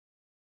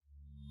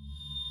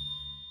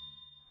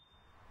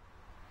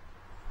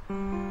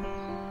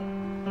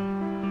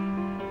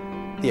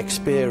The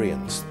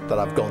experience that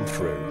I've gone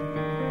through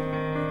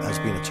has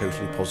been a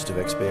totally positive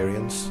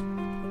experience.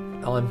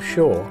 I'm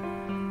sure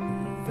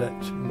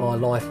that my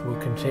life will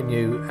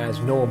continue as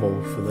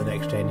normal for the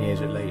next 10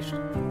 years at least.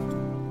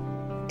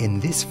 In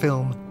this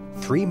film,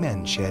 3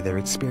 men share their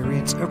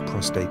experience of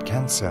prostate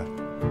cancer.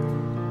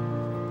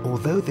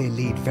 Although they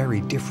lead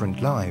very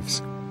different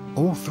lives,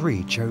 all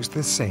 3 chose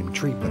the same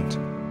treatment: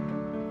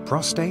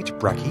 prostate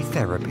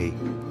brachytherapy.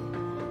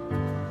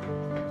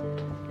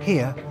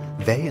 Here,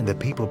 they and the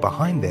people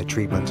behind their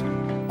treatment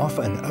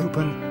offer an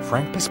open,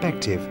 frank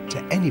perspective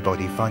to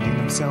anybody finding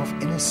themselves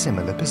in a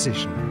similar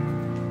position.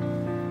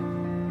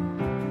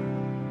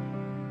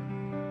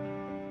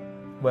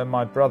 When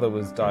my brother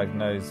was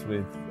diagnosed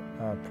with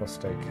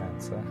prostate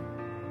cancer,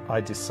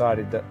 I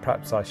decided that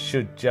perhaps I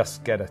should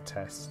just get a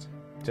test,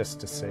 just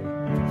to see.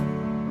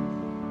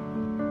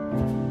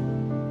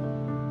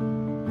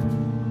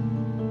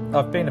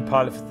 I've been a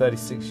pilot for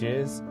 36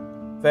 years,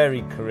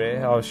 varied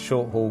career. I was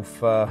short haul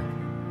for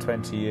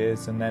 20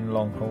 years and then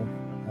long haul,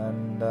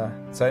 and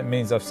so it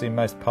means I've seen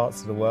most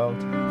parts of the world.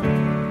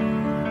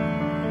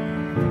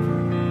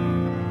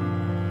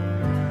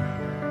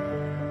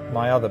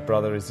 My other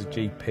brother is a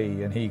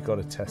GP and he got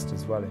a test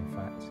as well, in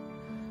fact,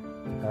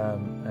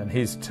 and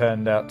his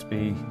turned out to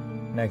be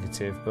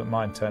negative, but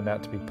mine turned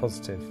out to be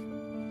positive.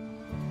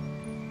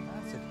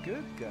 That's a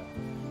good girl.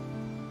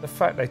 The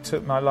fact they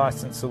took my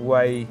licence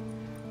away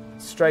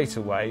straight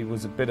away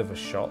was a bit of a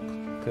shock,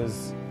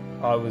 because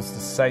I was the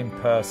same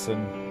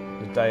person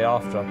the day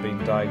after I'd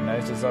been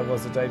diagnosed as I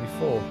was the day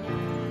before.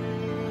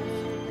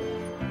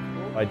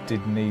 I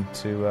did need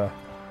to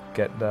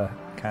get the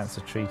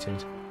cancer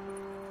treated.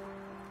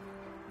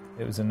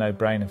 It was a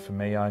no-brainer for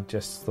me. I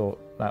just thought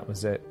that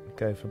was it,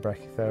 go for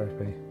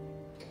brachytherapy.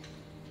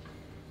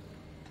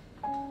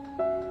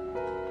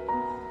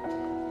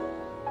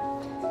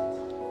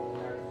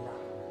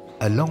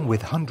 Along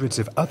with hundreds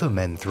of other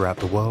men throughout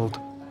the world,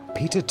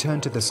 Peter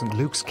turned to the St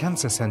Luke's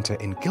Cancer Centre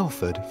in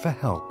Guildford for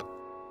help.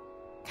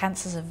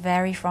 Cancer's a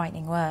very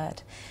frightening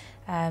word,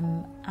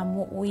 and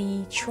what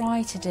we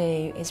try to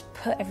do is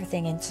put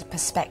everything into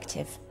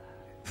perspective.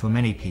 For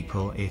many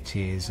people, it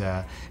is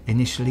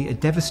initially a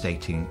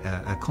devastating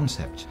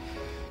concept.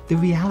 The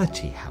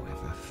reality,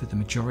 however, for the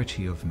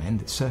majority of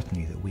men,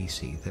 certainly that we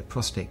see, that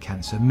prostate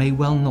cancer may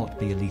well not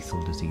be a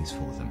lethal disease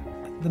for them.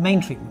 The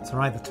main treatments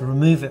are either to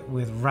remove it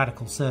with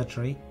radical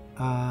surgery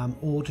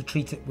or to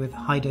treat it with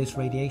high-dose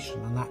radiation,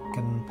 and that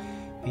can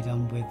be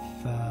done with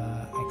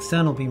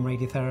external beam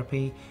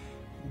radiotherapy,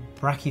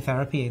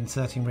 brachytherapy,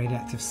 inserting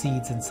radioactive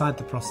seeds inside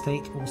the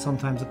prostate, or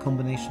sometimes a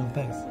combination of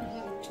both.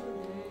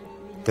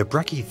 The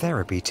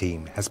brachytherapy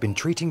team has been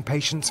treating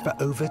patients for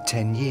over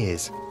 10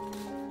 years.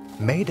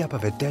 Made up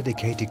of a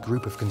dedicated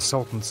group of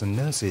consultants and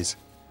nurses,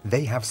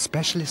 they have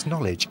specialist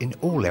knowledge in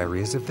all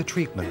areas of the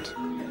treatment.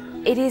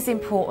 It is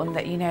important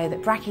that you know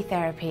that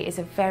brachytherapy is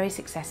a very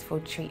successful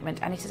treatment,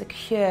 and it is a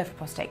cure for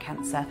prostate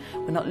cancer.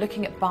 We're not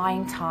looking at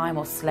buying time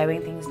or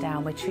slowing things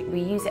down. We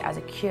use it as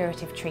a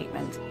curative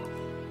treatment.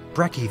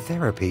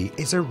 Brachytherapy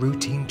is a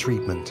routine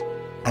treatment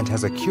and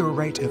has a cure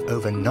rate of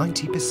over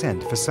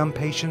 90% for some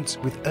patients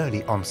with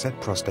early onset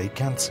prostate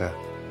cancer.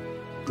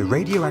 The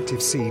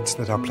radioactive seeds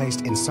that are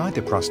placed inside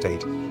the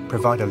prostate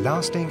provide a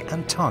lasting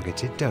and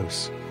targeted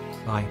dose.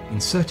 By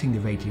inserting the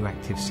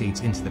radioactive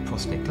seeds into the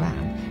prostate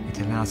gland, it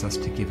allows us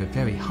to give a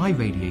very high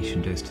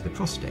radiation dose to the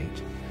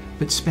prostate,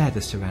 but spare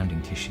the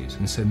surrounding tissues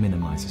and so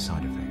minimise the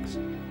side effects.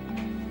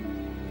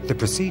 The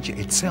procedure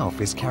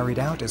itself is carried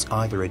out as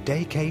either a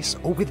day case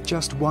or with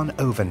just one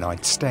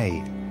overnight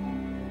stay.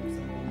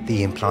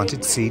 The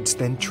implanted seeds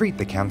then treat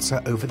the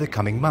cancer over the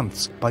coming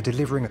months by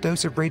delivering a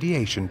dose of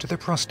radiation to the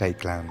prostate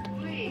gland.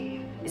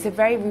 It's a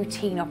very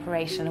routine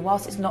operation, and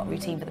whilst it's not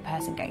routine for the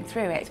person going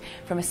through it,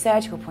 from a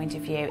surgical point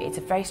of view, it's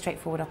a very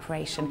straightforward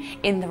operation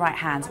in the right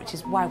hands, which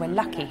is why we're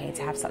lucky here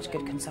to have such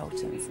good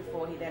consultants.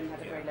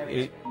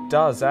 It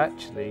does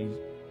actually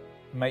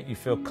make you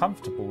feel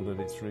comfortable that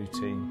it's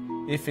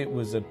routine. If it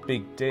was a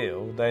big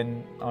deal,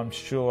 then I'm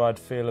sure I'd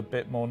feel a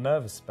bit more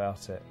nervous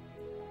about it.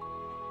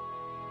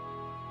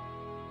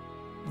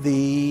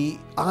 The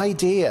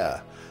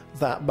idea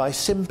that by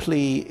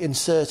simply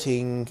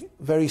inserting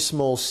very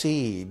small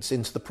seeds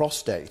into the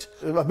prostate,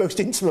 the most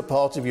intimate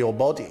part of your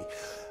body,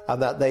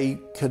 and that they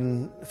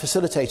can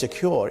facilitate a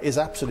cure is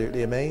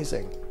absolutely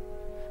amazing.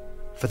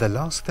 For the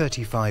last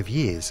 35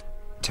 years,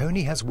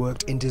 Tony has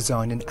worked in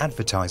design and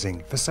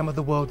advertising for some of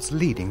the world's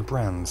leading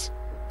brands.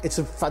 It's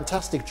a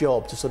fantastic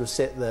job to sort of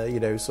sit there,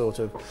 you know, sort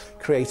of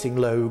creating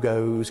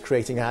logos,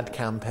 creating ad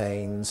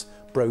campaigns,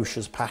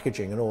 brochures,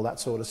 packaging and all that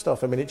sort of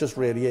stuff. I mean, it just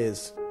really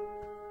is.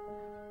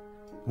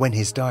 When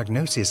his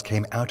diagnosis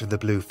came out of the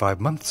blue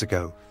 5 months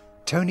ago,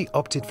 Tony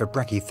opted for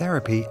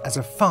brachytherapy as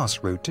a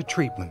fast route to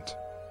treatment.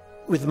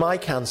 With my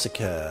cancer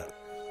care,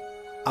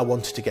 I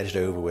wanted to get it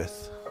over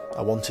with.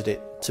 I wanted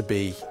it to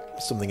be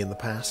something in the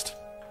past.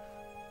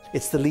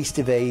 It's the least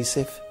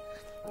evasive,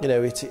 you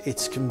know,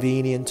 it's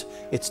convenient,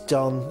 it's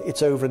done,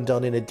 it's over and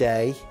done in a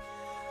day,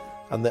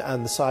 and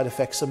the side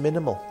effects are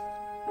minimal.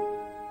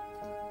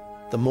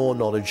 the more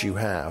knowledge you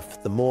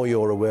have, the more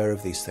you're aware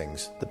of these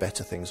things, the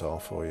better things are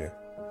for you.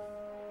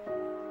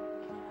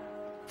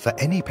 For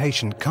any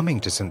patient coming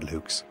to St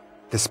Luke's,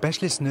 the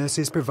specialist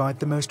nurses provide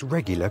the most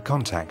regular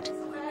contact.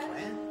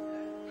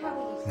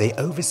 They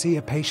oversee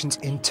a patient's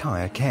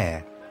entire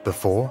care,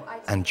 before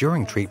and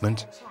during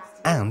treatment,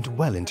 and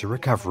well into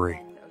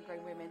recovery.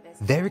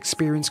 Their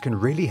experience can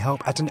really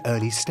help at an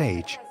early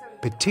stage,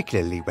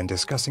 particularly when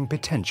discussing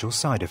potential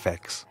side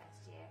effects.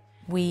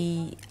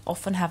 We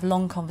often have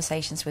long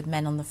conversations with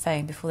men on the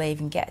phone before they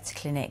even get to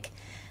clinic,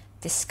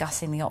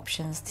 discussing the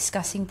options,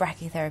 discussing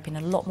brachytherapy in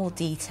a lot more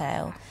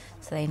detail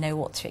so they know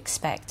what to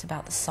expect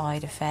about the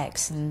side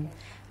effects and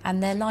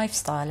their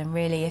lifestyle, and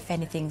really if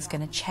anything's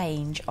going to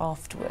change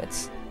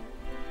afterwards.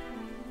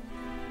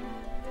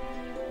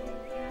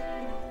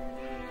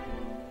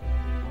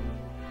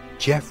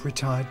 Jeff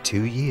retired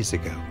 2 years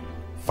ago,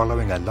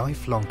 following a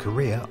lifelong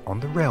career on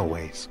the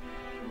railways.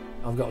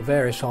 I've got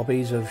various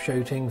hobbies of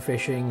shooting,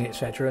 fishing,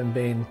 etc., and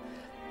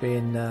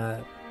being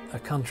a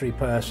country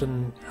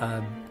person,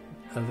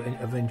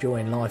 of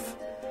enjoying life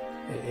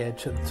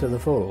to the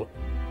full.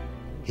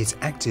 His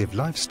active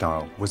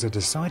lifestyle was a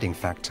deciding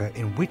factor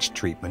in which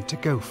treatment to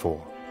go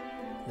for.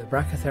 The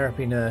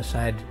brachytherapy nurse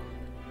had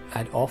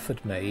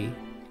offered me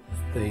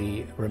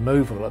the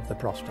removal of the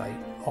prostate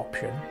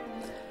option,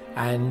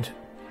 and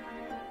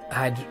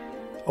had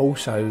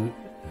also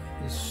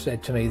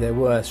said to me there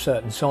were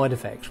certain side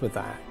effects with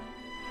that.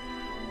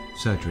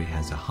 Surgery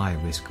has a high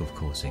risk of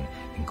causing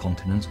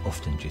incontinence,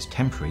 often just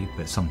temporary,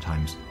 but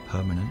sometimes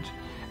permanent,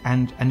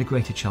 and a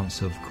greater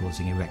chance of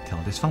causing erectile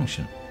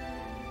dysfunction.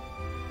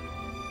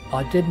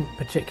 I didn't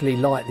particularly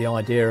like the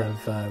idea of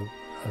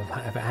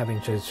having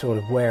to sort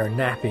of wear a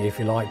nappy, if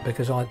you like,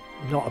 because I'm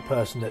not a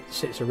person that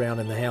sits around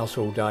in the house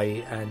all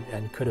day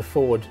and could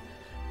afford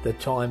the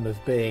time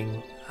of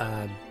being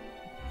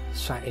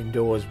sat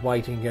indoors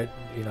waiting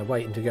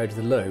to go to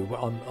the loo.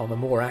 I'm a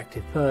more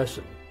active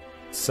person.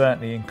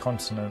 Certainly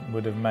incontinent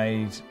would have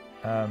made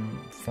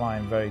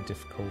flying very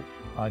difficult.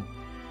 I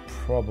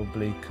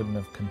probably couldn't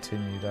have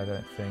continued, I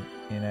don't think,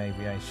 in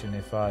aviation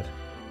if I'd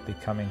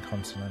become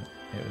incontinent.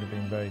 It would have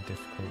been very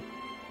difficult.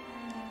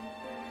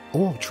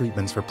 All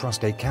treatments for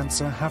prostate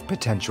cancer have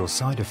potential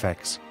side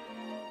effects.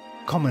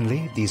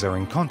 Commonly, these are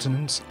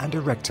incontinence and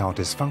erectile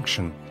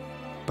dysfunction,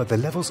 but the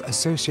levels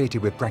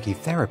associated with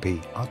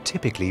brachytherapy are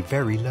typically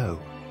very low.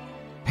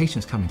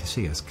 Patients coming to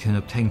see us can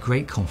obtain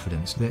great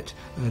confidence that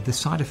the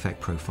side effect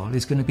profile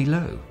is going to be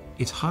low.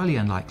 It's highly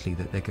unlikely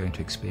that they're going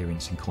to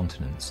experience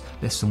incontinence.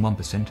 Less than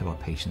 1% of our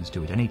patients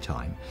do at any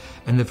time,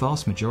 and the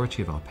vast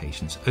majority of our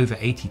patients, over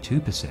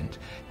 82%,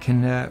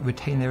 can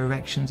retain their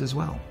erections as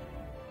well.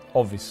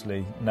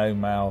 Obviously, no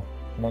male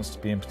wants to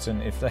be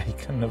impotent if they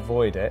can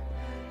avoid it.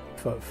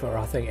 For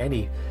I think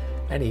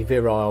any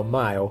virile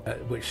male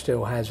which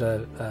still has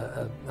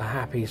a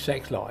happy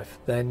sex life,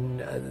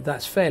 then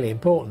that's fairly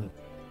important.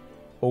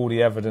 All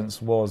the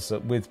evidence was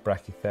that with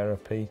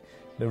brachytherapy,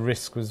 the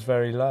risk was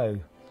very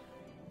low.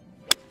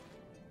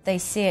 They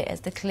see it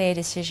as the clear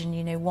decision,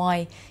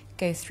 why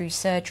go through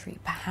surgery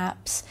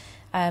perhaps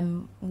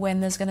when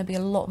there's going to be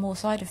a lot more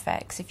side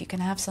effects if you can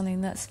have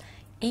something that's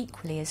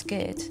equally as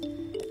good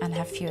and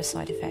have fewer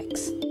side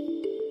effects.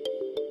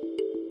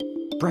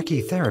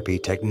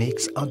 Brachytherapy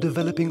techniques are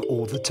developing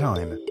all the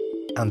time,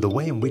 and the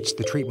way in which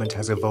the treatment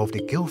has evolved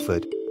at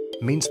Guildford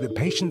means that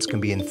patients can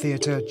be in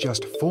theatre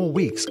just 4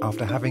 weeks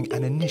after having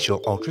an initial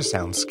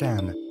ultrasound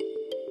scan.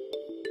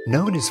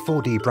 Known as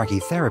 4D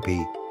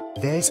brachytherapy,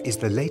 theirs is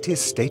the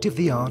latest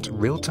state-of-the-art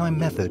real-time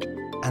method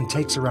and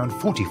takes around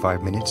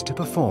 45 minutes to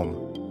perform.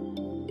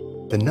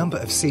 The number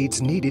of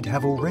seeds needed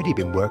have already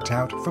been worked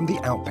out from the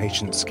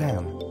outpatient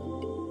scan,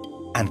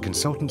 and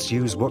consultants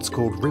use what's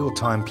called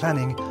real-time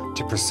planning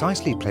to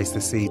precisely place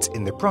the seeds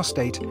in the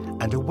prostate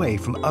and away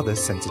from other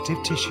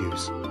sensitive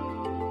tissues.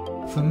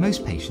 For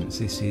most patients,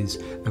 this is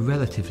a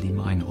relatively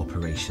minor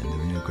operation. There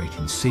are no great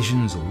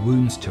incisions or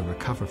wounds to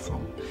recover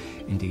from.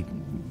 Indeed,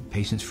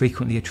 patients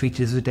frequently are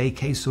treated as a day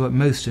case or at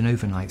most an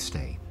overnight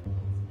stay.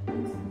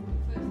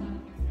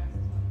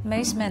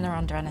 Most men are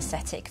under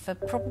anaesthetic for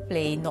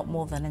probably not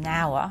more than an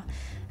hour,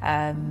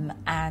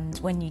 and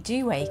when you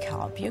do wake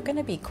up, you're going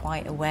to be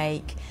quite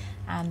awake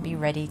and be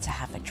ready to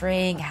have a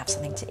drink, have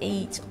something to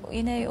eat,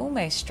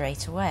 almost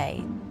straight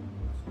away.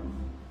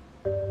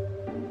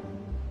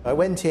 I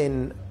went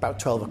in about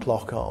 12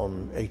 o'clock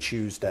on a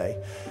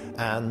Tuesday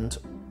and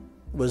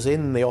was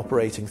in the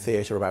operating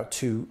theatre about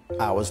 2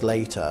 hours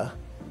later,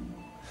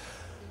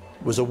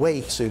 was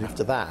awake soon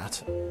after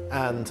that,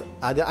 and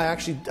I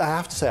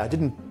have to say, I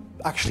didn't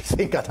actually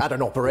think I'd had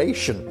an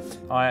operation.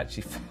 I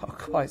actually felt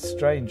quite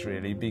strange,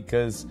 really,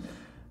 because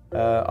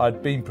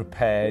I'd been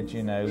prepared,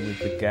 with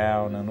the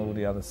gown and all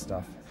the other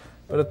stuff.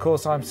 But of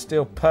course, I'm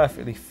still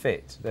perfectly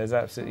fit. There's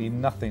absolutely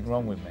nothing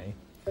wrong with me.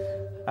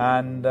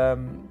 And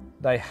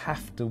they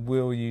have to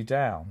wheel you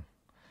down.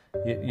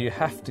 You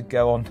have to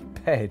go on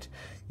bed.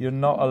 You're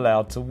not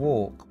allowed to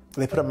walk.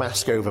 They put a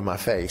mask over my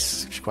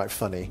face, which is quite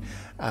funny,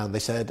 and they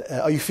said,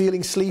 "Are you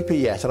feeling sleepy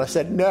yet?" And I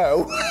said,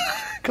 "No."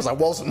 because I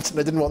wasn't, and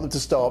I didn't want them to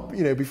stop,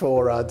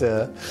 before I'd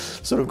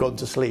sort of gone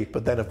to sleep.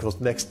 But then, of course,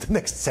 the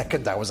next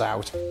second I was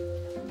out.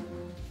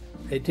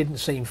 It didn't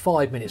seem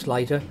 5 minutes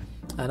later,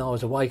 and I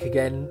was awake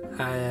again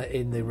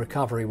in the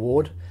recovery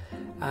ward,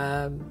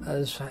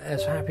 as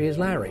happy as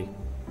Larry.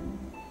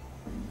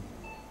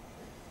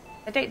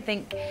 I don't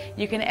think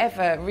you can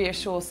ever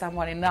reassure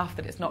someone enough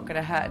that it's not going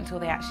to hurt until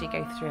they actually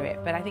go through it.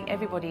 But I think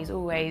everybody's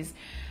always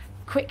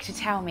quick to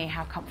tell me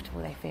how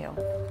comfortable they feel.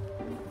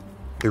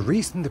 The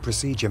reason the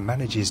procedure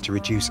manages to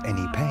reduce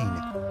any pain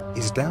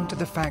is down to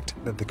the fact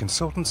that the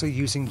consultants are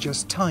using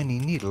just tiny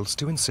needles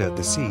to insert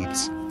the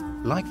seeds,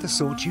 like the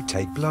sort you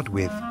take blood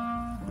with.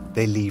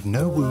 They leave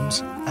no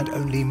wounds and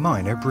only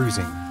minor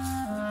bruising.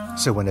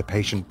 So when a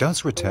patient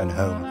does return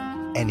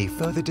home, any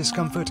further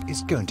discomfort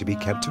is going to be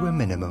kept to a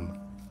minimum.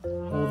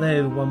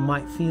 Although one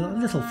might feel a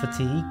little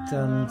fatigued,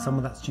 and some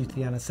of that's due to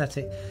the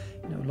anaesthetic,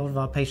 a lot of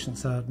our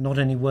patients are not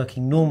only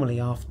working normally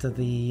after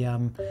the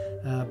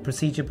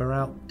procedure, but are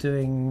out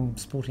doing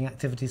sporting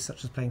activities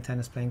such as playing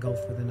tennis, playing golf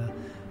within a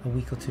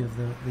week or two of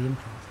the implant.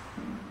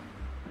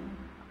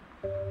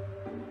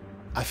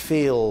 I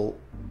feel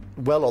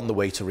well on the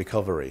way to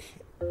recovery.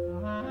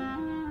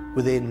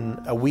 Within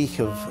a week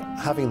of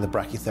having the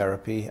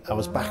brachytherapy, I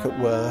was back at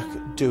work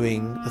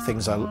doing the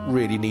things I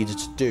really needed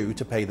to do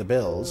to pay the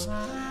bills.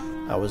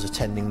 I was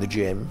attending the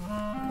gym,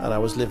 and I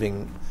was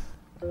living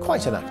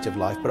quite an active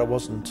life, but I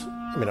wasn't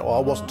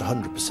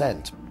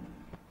 100%.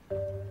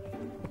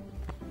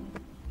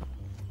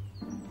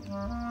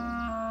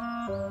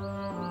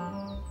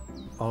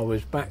 I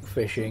was back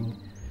fishing,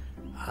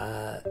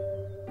 I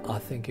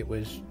think it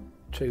was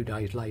 2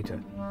 days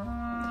later.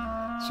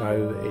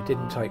 So it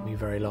didn't take me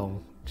very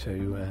long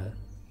to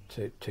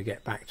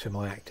get back to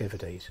my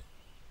activities.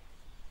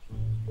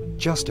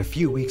 Just a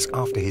few weeks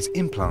after his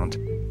implant,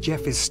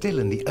 Jeff is still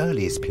in the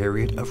earliest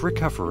period of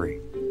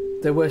recovery.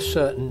 There were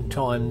certain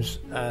times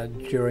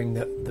during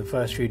the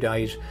first few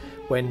days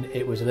when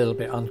it was a little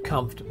bit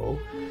uncomfortable,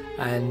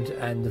 and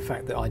the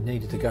fact that I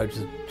needed to go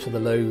to the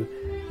loo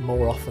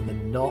more often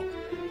than not.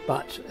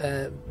 But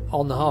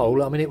on the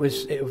whole, it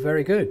was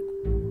very good.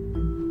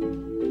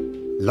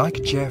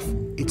 Like Jeff,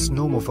 it's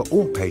normal for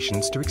all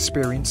patients to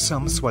experience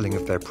some swelling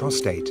of their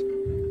prostate.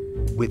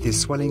 With this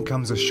swelling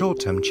comes a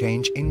short-term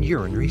change in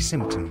urinary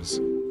symptoms.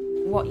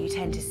 What you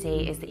tend to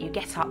see is that you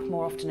get up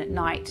more often at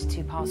night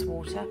to pass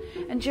water,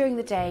 and during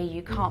the day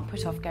you can't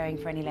put off going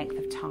for any length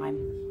of time.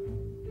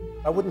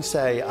 I wouldn't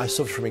say I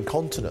suffer from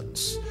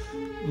incontinence,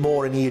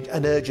 more an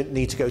urgent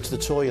need to go to the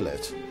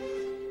toilet.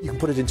 You can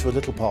put it into a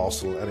little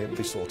parcel and it'll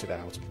be sorted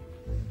out.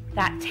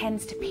 That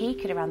tends to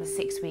peak at around the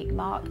 6-week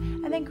mark,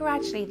 and then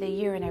gradually the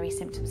urinary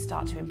symptoms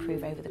start to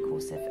improve over the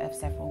course of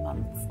several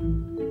months.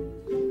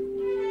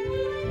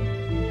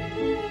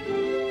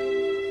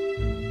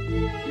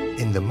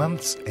 In the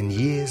months and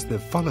years that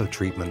follow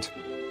treatment,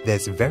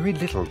 there's very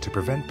little to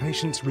prevent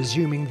patients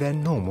resuming their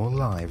normal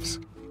lives.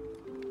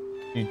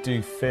 You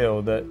do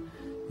feel that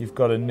you've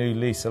got a new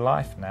lease of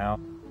life now.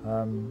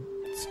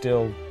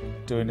 Still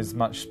doing as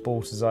much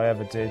sport as I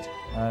ever did,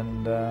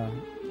 and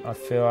I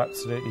feel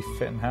absolutely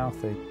fit and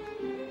healthy.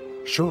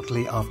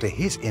 Shortly after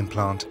his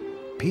implant,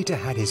 Peter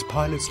had his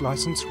pilot's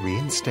license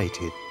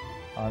reinstated.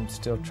 I'm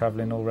still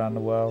travelling all around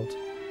the world.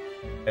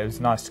 It was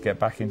nice to get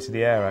back into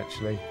the air,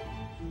 actually.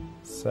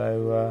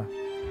 So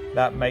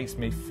that makes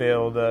me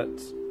feel that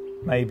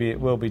maybe it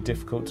will be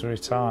difficult to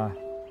retire.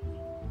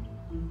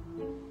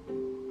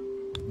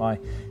 My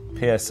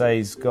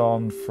PSA's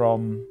gone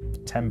from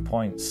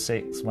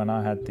 10.6 when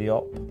I had the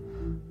op,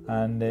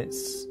 and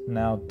it's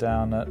now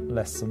down at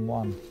less than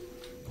 1.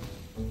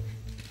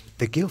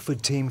 The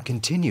Guildford team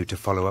continue to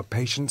follow up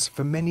patients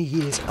for many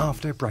years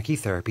after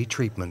brachytherapy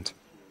treatment.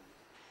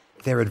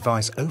 Their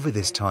advice over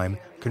this time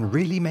can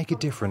really make a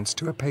difference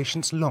to a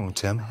patient's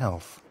long-term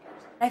health.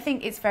 I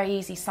think it's very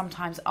easy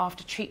sometimes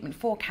after treatment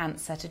for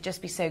cancer to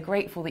just be so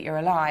grateful that you're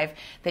alive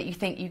that you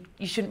think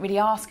you shouldn't really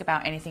ask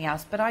about anything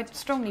else. But I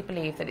strongly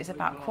believe that it's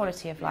about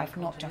quality of life,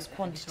 not just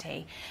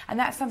quantity. And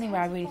that's something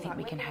where I really think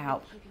we can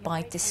help.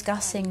 By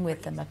discussing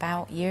with them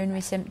about urinary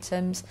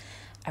symptoms,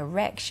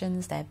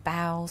 erections, their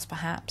bowels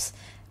perhaps,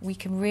 we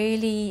can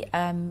really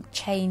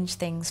change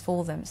things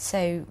for them.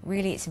 So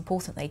really it's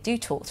important they do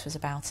talk to us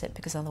about it,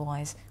 because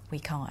otherwise we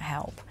can't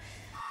help.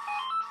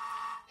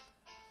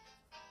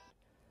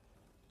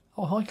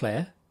 Oh, hi,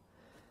 Claire.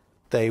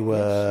 They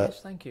were yes,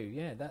 thank you.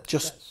 Yeah,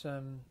 that's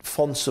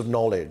fonts of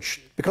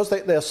knowledge. Because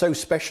they're so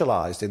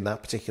specialised in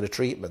that particular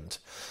treatment,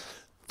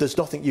 there's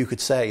nothing you could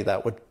say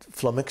that would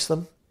flummox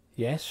them.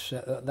 Yes,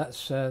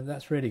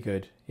 that's really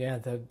good. Yeah,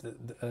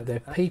 they're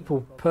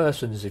people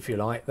persons, if you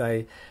like.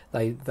 They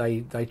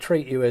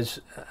treat you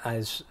as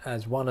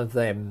one of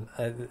them.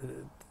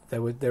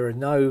 There are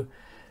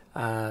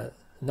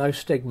no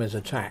stigmas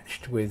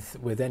attached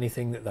with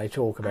anything that they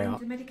talk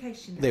about.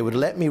 They would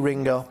let me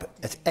ring up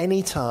at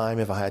any time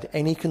if I had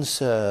any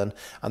concern,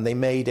 and they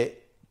made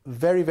it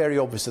very, very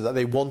obvious that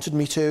they wanted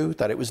me to,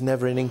 that it was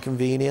never an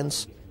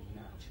inconvenience.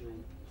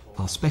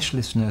 Our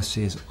specialist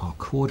nurses, our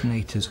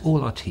coordinators,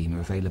 all our team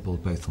are available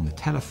both on the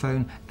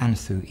telephone and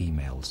through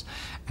emails.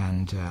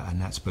 And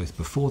that's both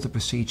before the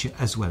procedure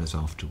as well as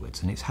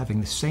afterwards. And it's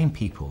having the same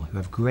people who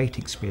have great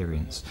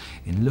experience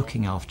in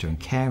looking after and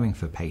caring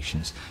for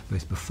patients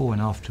both before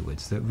and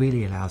afterwards that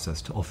really allows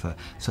us to offer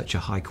such a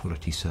high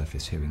quality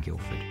service here in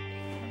Guildford.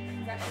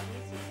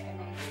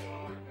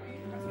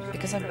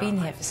 Because I've been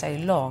here for so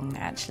long,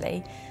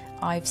 actually,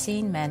 I've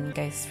seen men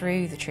go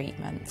through the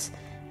treatment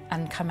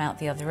and come out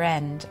the other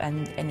end,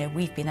 and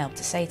we've been able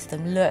to say to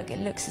them, look, it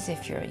looks as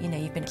if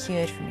you've been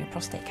cured from your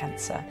prostate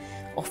cancer.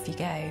 Off you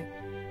go. I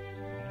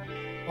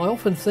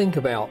often think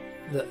about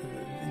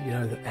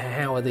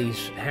how are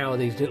these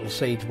little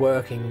seeds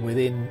working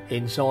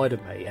inside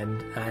of me,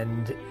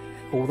 and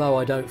although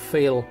I don't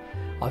feel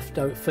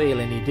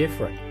any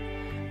different,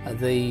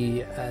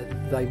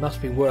 they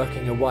must be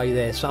working away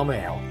there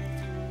somehow.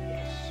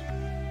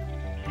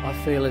 I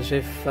feel as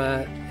if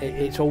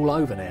it's all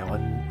over now,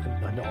 and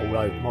not all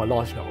over. My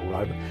life's not all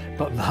over,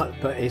 but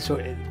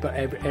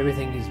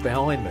everything is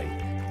behind me.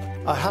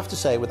 I have to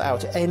say,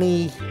 without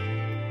any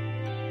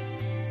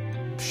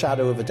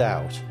shadow of a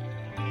doubt,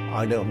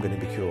 I know I'm going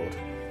to be cured.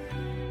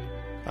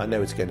 I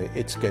know it's going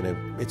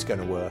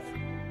to work.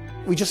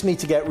 We just need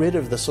to get rid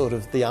of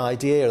the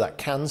idea that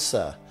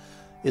cancer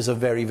is a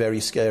very, very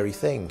scary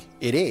thing.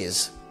 It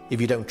is,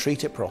 if you don't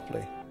treat it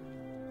properly.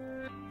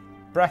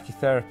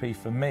 Brachytherapy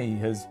for me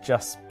has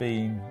just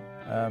been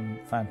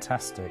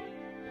fantastic.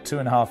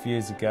 2.5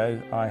 years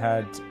ago I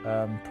had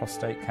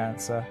prostate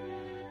cancer,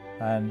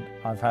 and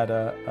I've had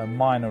a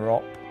minor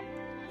op,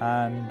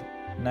 and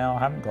now I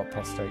haven't got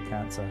prostate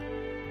cancer.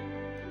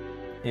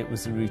 It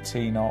was a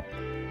routine op.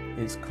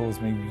 It's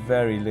caused me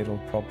very little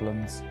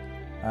problems,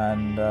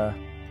 and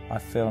I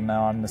feel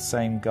now I'm the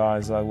same guy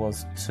as I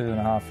was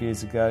 2.5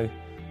 years ago,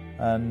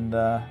 and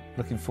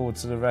looking forward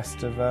to the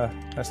rest of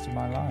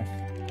my life.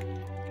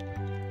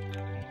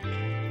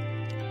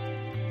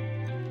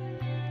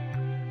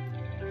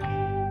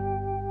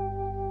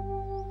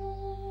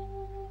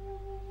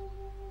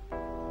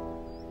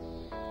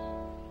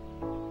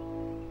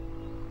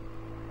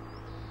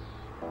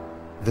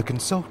 The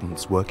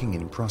consultants working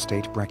in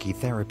prostate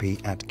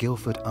brachytherapy at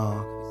Guildford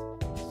are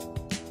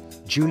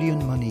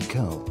Julian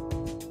Money-Curl,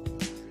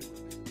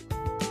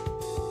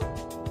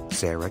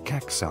 Sarah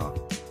Kaksar,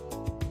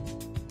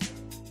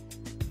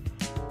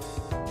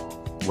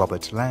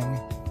 Robert Lang,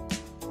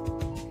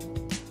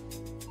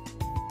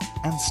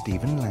 and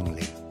Stephen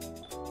Langley.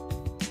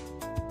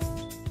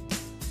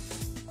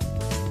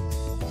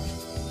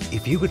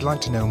 If you would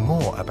like to know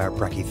more about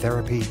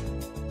brachytherapy,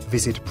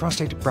 visit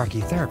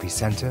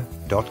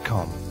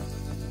prostatebrachytherapycentre.com.